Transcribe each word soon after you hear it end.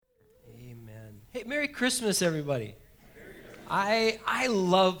Hey, Merry Christmas, everybody. I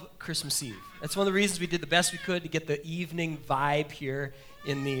love Christmas Eve. That's one of the reasons we did the best we could to get the evening vibe here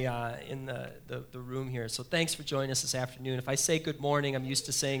in the room here. So thanks for joining us this afternoon. If I say good morning, I'm used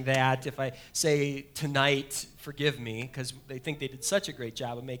to saying that. If I say tonight, forgive me, because they think they did such a great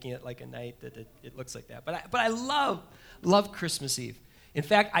job of making it like a night that it looks like that. But I love Christmas Eve. In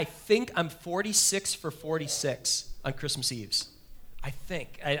fact, I think I'm 46 for 46 on Christmas Eves. I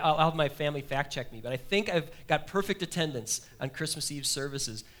think. I'll have my family fact check me, but I think I've got perfect attendance on Christmas Eve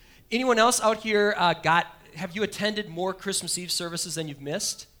services. Anyone else out here have you attended more Christmas Eve services than you've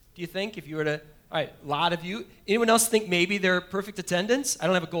missed, do you think? If you were to, all right, a lot of you. Anyone else think maybe they're perfect attendance? I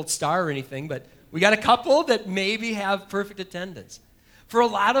don't have a gold star or anything, but we got a couple that maybe have perfect attendance. For a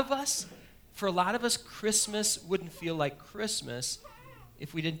lot of us, Christmas wouldn't feel like Christmas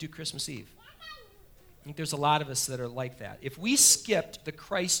if we didn't do Christmas Eve. I think there's a lot of us that are like that. If we skipped the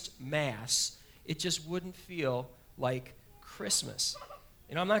Christ Mass, it just wouldn't feel like Christmas.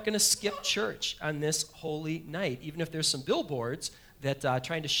 I'm not going to skip church on this holy night, even if there's some billboards that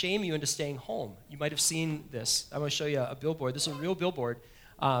trying to shame you into staying home. You might have seen this. I'm going to show you a billboard. This is a real billboard.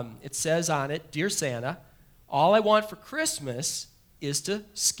 It says on it, "Dear Santa, all I want for Christmas is to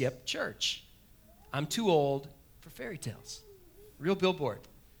skip church. I'm too old for fairy tales." Real billboard.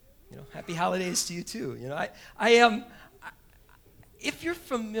 Happy holidays to you too. I am. If you're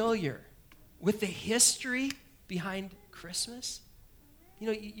familiar with the history behind Christmas,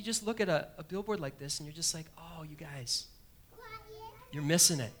 you just look at a billboard like this and you're just like, oh, you guys, you're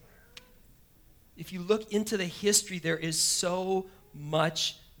missing it. If you look into the history, there is so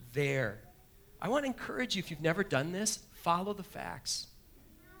much there. I want to encourage you, if you've never done this, follow the facts.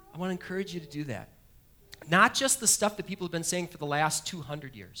 I want to encourage you to do that. Not just the stuff that people have been saying for the last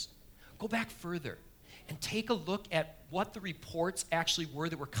 200 years. Go back further and take a look at what the reports actually were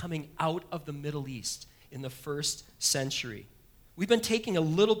that were coming out of the Middle East in the first century. We've been taking a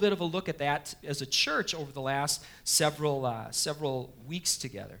little bit of a look at that as a church over the last several weeks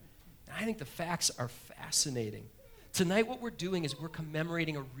together. And I think the facts are fascinating. Tonight what we're doing is we're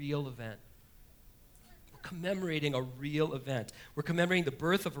commemorating a real event. We're commemorating the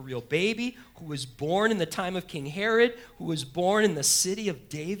birth of a real baby who was born in the time of King Herod, who was born in the city of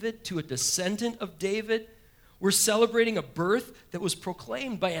David to a descendant of David. We're celebrating a birth that was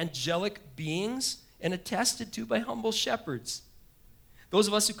proclaimed by angelic beings and attested to by humble shepherds. Those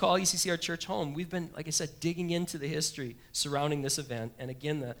of us who call ECC our church home, we've been, like I said, digging into the history surrounding this event. And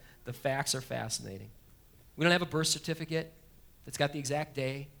again, the facts are fascinating. We don't have a birth certificate that's got the exact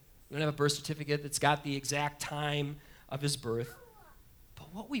day. We don't have a birth certificate that's got the exact time of his birth.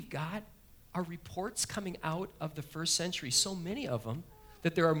 But what we've got are reports coming out of the first century, so many of them,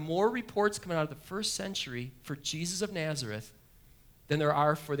 that there are more reports coming out of the first century for Jesus of Nazareth than there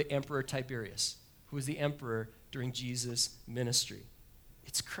are for the Emperor Tiberius, who was the emperor during Jesus' ministry.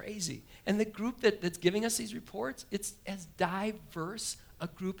 It's crazy. And the group that's giving us these reports, it's as diverse a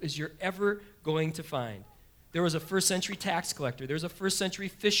group as you're ever going to find. There was a first century tax collector. There was a first century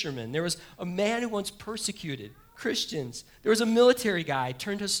fisherman. There was a man who once persecuted Christians. There was a military guy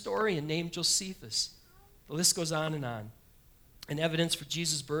turned historian named Josephus. The list goes on. And evidence for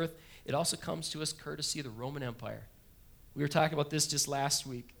Jesus' birth, it also comes to us courtesy of the Roman Empire. We were talking about this just last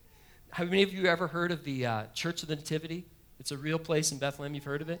week. Have any of you ever heard of the Church of the Nativity? It's a real place in Bethlehem. You've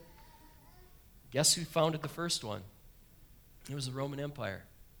heard of it? Guess who founded the first one? It was the Roman Empire.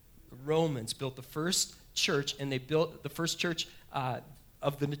 The Romans built the first church, and they built the first church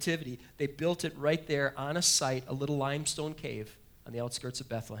of the Nativity. They built it right there on a site, a little limestone cave on the outskirts of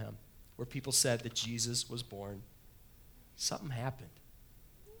Bethlehem, where people said that Jesus was born. Something happened.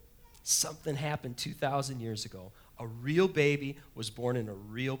 Something happened 2,000 years ago. A real baby was born in a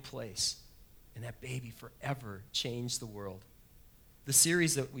real place, and that baby forever changed the world. The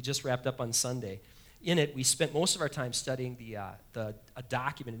series that we just wrapped up on Sunday, in it, we spent most of our time studying a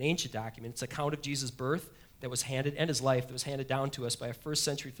document, an ancient document. It's an account of Jesus' birth that was handed, and his life that was handed down to us by a first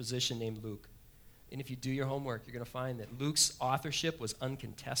century physician named Luke. And if you do your homework, you're going to find that Luke's authorship was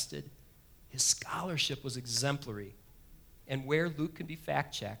uncontested. His scholarship was exemplary. And where Luke can be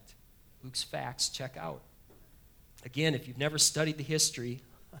fact-checked, Luke's facts check out. Again, if you've never studied the history,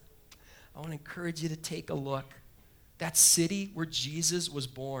 I want to encourage you to take a look. That city where Jesus was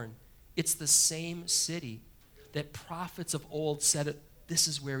born, it's the same city that prophets of old said this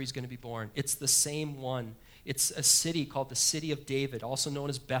is where he's going to be born. It's the same one. It's a city called the City of David, also known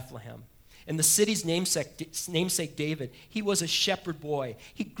as Bethlehem. And the city's namesake David, he was a shepherd boy.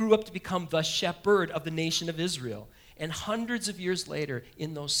 He grew up to become the shepherd of the nation of Israel. And hundreds of years later,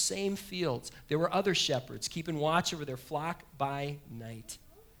 in those same fields, there were other shepherds keeping watch over their flock by night.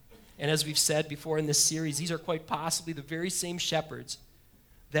 And as we've said before in this series, these are quite possibly the very same shepherds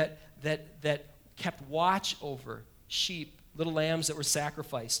that kept watch over sheep, little lambs that were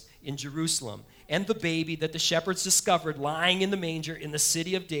sacrificed in Jerusalem. And the baby that the shepherds discovered lying in the manger in the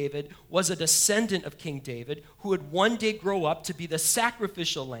city of David was a descendant of King David who would one day grow up to be the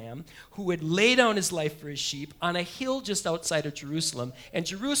sacrificial lamb who would lay down his life for his sheep on a hill just outside of Jerusalem. And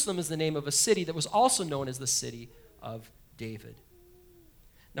Jerusalem is the name of a city that was also known as the city of David.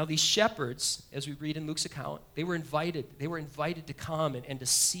 Now, these shepherds, as we read in Luke's account, they were invited to come and to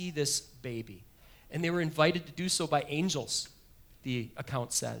see this baby. And they were invited to do so by angels, the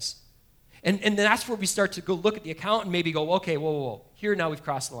account says. And that's where we start to go look at the account and maybe go, okay, whoa. Here now we've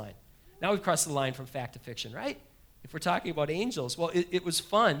crossed the line. Now we've crossed the line from fact to fiction, right? If we're talking about angels. Well, it was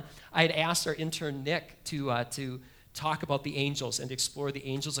fun. I had asked our intern, Nick, to talk about the angels and explore the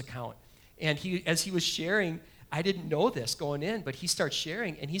angels account. And as he was sharing, I didn't know this going in, but he starts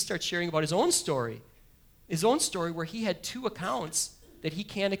sharing about his own story where he had two accounts that he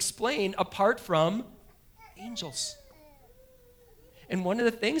can't explain apart from angels. And one of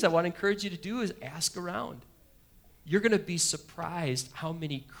the things I want to encourage you to do is ask around. You're going to be surprised how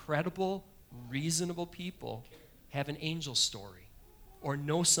many credible, reasonable people have an angel story or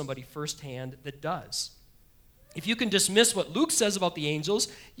know somebody firsthand that does. If you can dismiss what Luke says about the angels,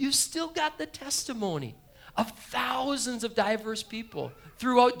 you've still got the testimony of thousands of diverse people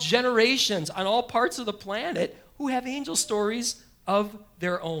throughout generations on all parts of the planet who have angel stories of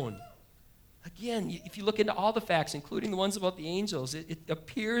their own. Again, if you look into all the facts, including the ones about the angels, it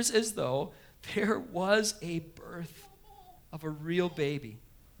appears as though there was a birth of a real baby,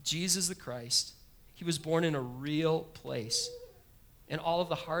 Jesus the Christ. He was born in a real place. And all of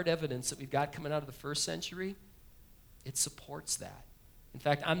the hard evidence that we've got coming out of the first century, it supports that. In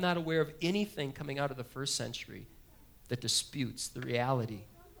fact, I'm not aware of anything coming out of the first century that disputes the reality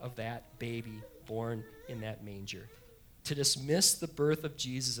of that baby born in that manger. To dismiss the birth of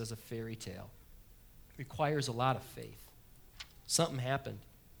Jesus as a fairy tale requires a lot of faith. Something happened.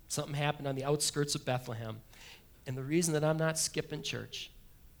 Something happened on the outskirts of Bethlehem. And the reason that I'm not skipping church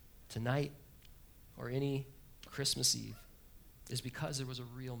tonight or any Christmas Eve is because there was a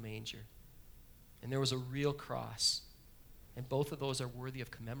real manger and there was a real cross. And both of those are worthy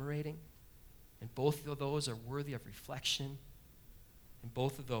of commemorating, and both of those are worthy of reflection, and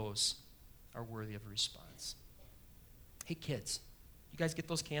both of those are worthy of a response. Hey, kids, you guys get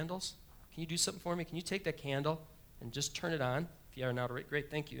those candles? Can you do something for me? Can you take that candle and just turn it on? If you are now, great,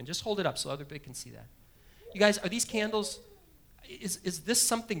 thank you. And just hold it up so everybody can see that. You guys, are these candles, is this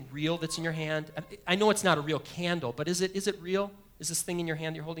something real that's in your hand? I know it's not a real candle, but is it real? Is this thing in your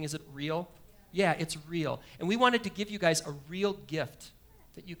hand you're holding, is it real? Yeah, it's real. And we wanted to give you guys a real gift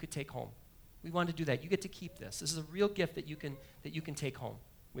that you could take home. We wanted to do that. You get to keep this. This is a real gift that you can take home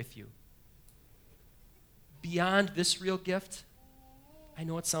with you. Beyond this real gift, I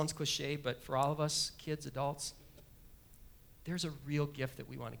know it sounds cliche, but for all of us, kids, adults, there's a real gift that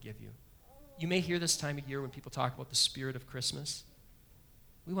we want to give you. You may hear this time of year when people talk about the spirit of Christmas.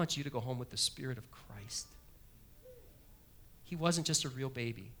 We want you to go home with the spirit of Christ. He wasn't just a real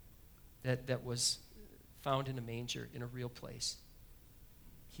baby that was found in a manger in a real place.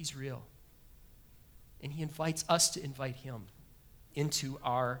 He's real. And he invites us to invite him into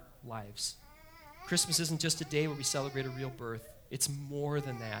our lives. Christmas isn't just a day where we celebrate a real birth. It's more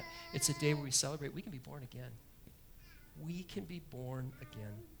than that. It's a day where we celebrate we can be born again. We can be born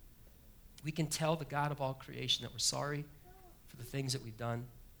again. We can tell the God of all creation that we're sorry for the things that we've done.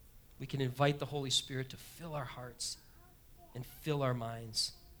 We can invite the Holy Spirit to fill our hearts and fill our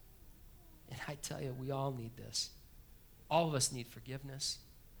minds. And I tell you, we all need this. All of us need forgiveness.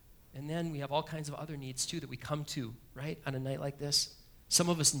 And then we have all kinds of other needs too that we come to, right, on a night like this. Some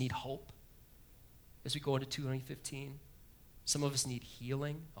of us need hope as we go into 2015. Some of us need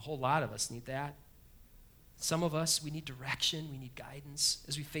healing. A whole lot of us need that. Some of us, we need direction. We need guidance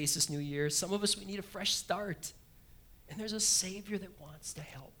as we face this new year. Some of us, we need a fresh start. And there's a Savior that wants to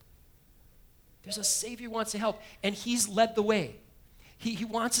help. There's a Savior who wants to help. And he's led the way. He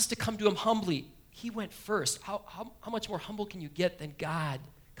wants us to come to him humbly. He went first. How much more humble can you get than God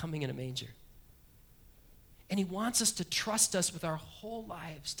coming in a manger? And he wants us to trust us with our whole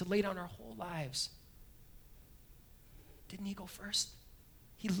lives, to lay down our whole lives. Didn't he go first?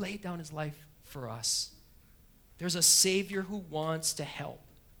 He laid down his life for us. There's a Savior who wants to help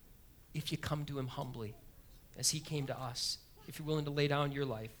if you come to him humbly, as he came to us. If you're willing to lay down your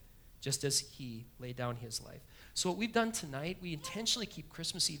life, just as he laid down his life. So what we've done tonight, we intentionally keep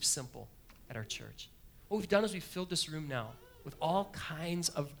Christmas Eve simple at our church. What we've done is we've filled this room now with all kinds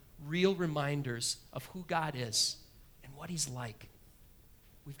of real reminders of who God is and what he's like.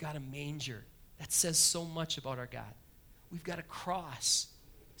 We've got a manger. That says so much about our God. We've got a cross.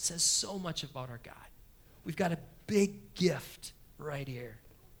 It says so much about our God. We've got a big gift right here.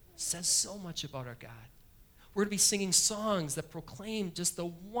 It says so much about our God. We're going to be singing songs that proclaim just the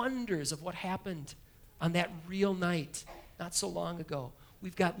wonders of what happened on that real night not so long ago.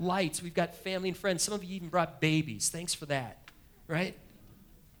 We've got lights. We've got family and friends. Some of you even brought babies. Thanks for that, right?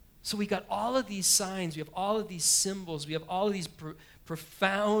 So we got all of these signs. We have all of these symbols. We have all of these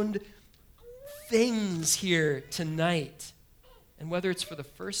profound things here tonight. And whether it's for the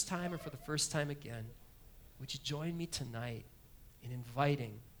first time or for the first time again, would you join me tonight in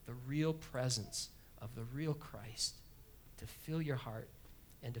inviting the real presence of the real Christ to fill your heart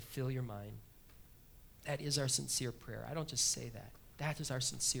and to fill your mind? That is our sincere prayer. I don't just say that. That is our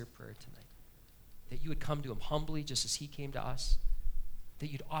sincere prayer tonight. That you would come to him humbly just as he came to us. That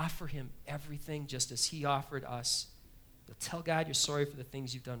you'd offer him everything just as he offered us. You'll tell God you're sorry for the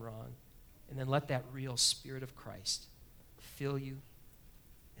things you've done wrong. And then let that real Spirit of Christ fill you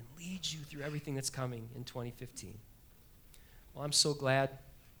and lead you through everything that's coming in 2015. Well, I'm so glad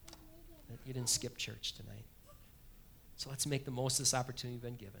that you didn't skip church tonight. So let's make the most of this opportunity we've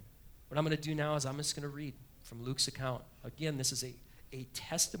been given. What I'm going to do now is I'm just going to read from Luke's account. Again, this is a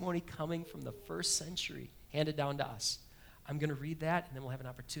testimony coming from the first century, handed down to us. I'm going to read that, and then we'll have an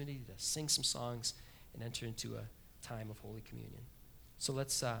opportunity to sing some songs and enter into a time of Holy Communion. So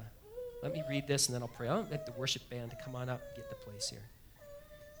let me read this, and then I'll pray. I'll get the worship band to come on up and get the place here.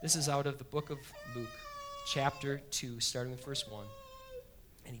 This is out of the book of Luke, chapter 2, starting with verse 1.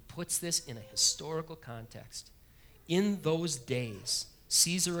 And he puts this in a historical context. In those days,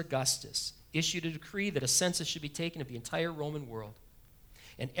 Caesar Augustus issued a decree that a census should be taken of the entire Roman world.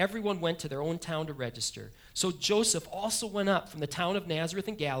 And everyone went to their own town to register. So Joseph also went up from the town of Nazareth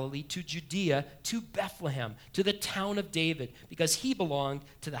in Galilee to Judea, to Bethlehem, to the town of David, because he belonged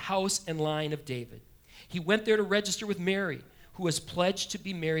to the house and line of David. He went there to register with Mary, who was pledged to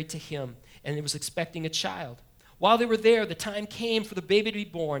be married to him, and was expecting a child. While they were there, the time came for the baby to be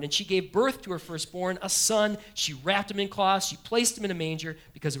born, and she gave birth to her firstborn, a son. She wrapped him in cloths. She placed him in a manger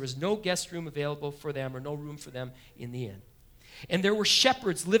because there was no guest room available for them, or no room for them in the inn. And there were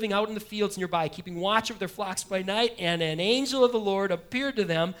shepherds living out in the fields nearby, keeping watch over their flocks by night, and an angel of the Lord appeared to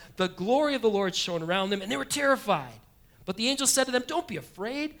them. The glory of the Lord shone around them, and they were terrified. But the angel said to them, "Don't be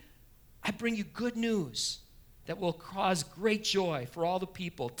afraid. I bring you good news that will cause great joy for all the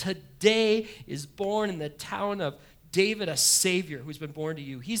people. Today is born in the town of David a Savior who's been born to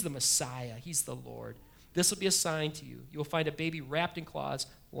you. He's the Messiah. He's the Lord. This will be a sign to you. You will find a baby wrapped in cloths,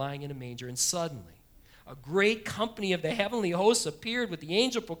 lying in a manger." And suddenly, a great company of the heavenly hosts appeared with the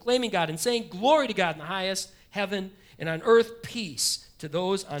angel proclaiming God and saying, "Glory to God in the highest heaven, and on earth peace to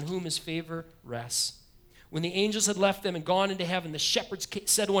those on whom his favor rests." When the angels had left them and gone into heaven, the shepherds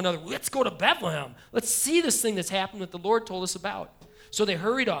said to one another, "Let's go to Bethlehem. Let's see this thing that's happened that the Lord told us about." So they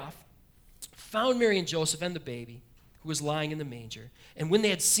hurried off, found Mary and Joseph and the baby, who was lying in the manger. And when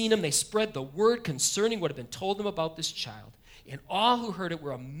they had seen him, they spread the word concerning what had been told them about this child. And all who heard it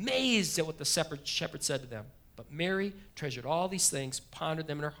were amazed at what the shepherd said to them. But Mary treasured all these things, pondered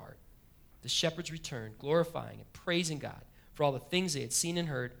them in her heart. The shepherds returned, glorifying and praising God for all the things they had seen and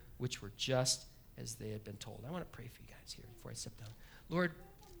heard, which were just as they had been told. I want to pray for you guys here before I step down. Lord,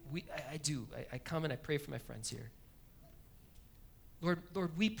 I come and I pray for my friends here.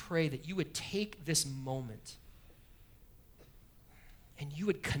 Lord, we pray that you would take this moment and you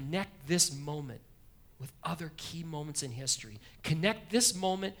would connect this moment with other key moments in history. Connect this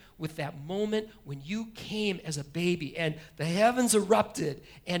moment with that moment when you came as a baby and the heavens erupted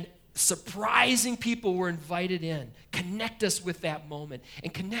and surprising people were invited in. Connect us with that moment.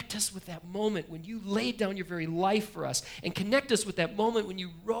 And connect us with that moment when you laid down your very life for us. And connect us with that moment when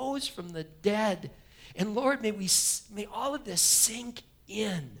you rose from the dead. And Lord, may all of this sink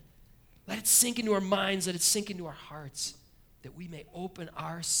in. Let it sink into our minds. Let it sink into our hearts. That we may open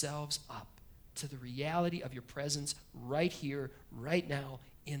ourselves up to the reality of your presence right here, right now,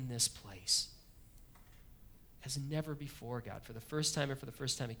 in this place. As never before, God, for the first time and for the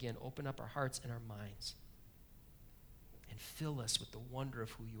first time again, open up our hearts and our minds and fill us with the wonder of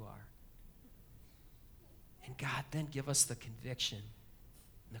who you are. And God, then give us the conviction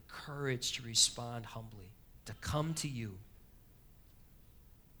and the courage to respond humbly, to come to you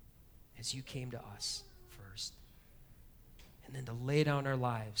as you came to us first. And then to lay down our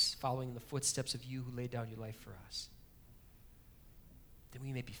lives, following in the footsteps of you who laid down your life for us. That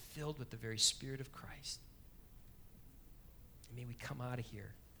we may be filled with the very Spirit of Christ. And may we come out of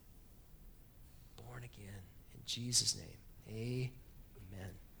here born again. In Jesus' name, amen.